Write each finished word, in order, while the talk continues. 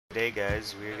Today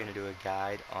guys, we're going to do a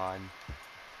guide on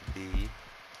the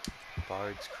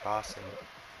Bards Crossing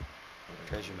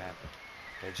treasure map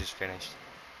that I just finished.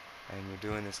 And we're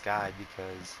doing this guide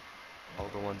because all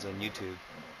the ones on YouTube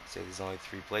say there's only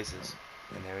 3 places,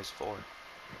 and there is 4.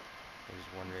 There's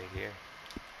one right here.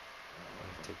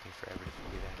 It'll take me forever to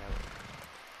figure that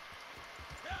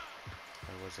out.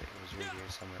 Where was it? It was right here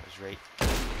somewhere. It was right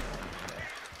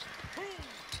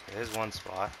there. There's one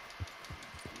spot.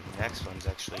 The next one's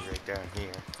actually right down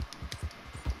here.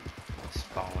 This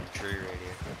fallen tree right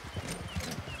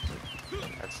here.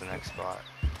 That's the next spot.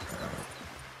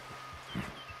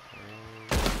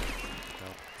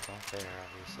 Nope, not there,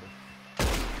 obviously.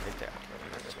 Right there.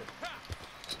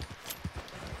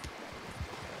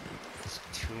 There's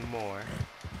 2 more.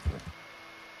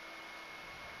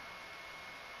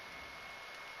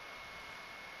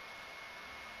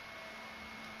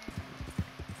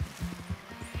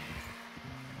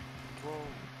 Whoa,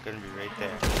 gonna be right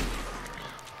there.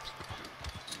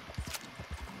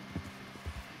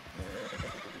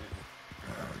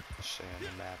 I'll show you on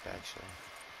the map actually.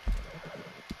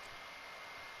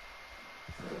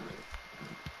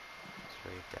 It's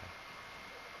right there.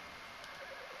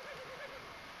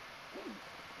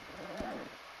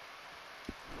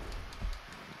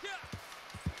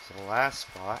 So the last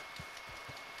spot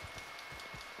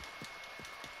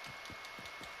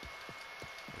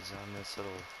is on this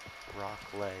little rock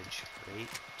ledge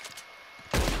right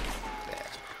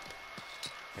there.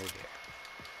 Right there.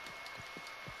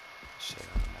 I'll show you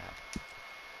on the map.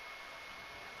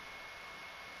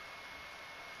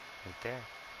 Right there.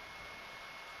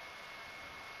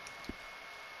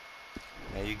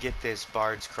 Now you get this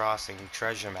Bards Crossing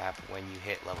treasure map when you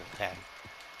hit level 10.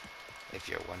 If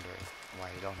you're wondering why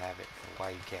you don't have it, or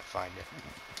why you can't find it.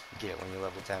 You get it when you're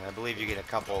level 10. I believe you get a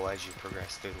couple as you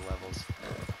progress through the levels.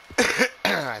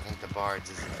 I think the Bards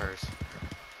is the first.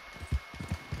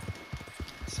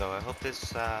 So I hope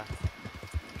this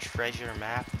treasure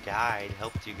map guide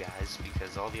helped you guys,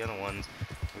 because all the other ones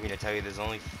are going to tell you there's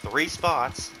only 3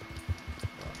 spots.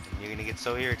 And you're going to get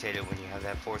so irritated when you have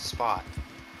that 4th spot.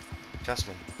 Trust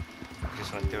me, I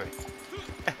just went through it.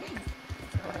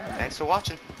 Thanks for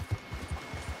watching.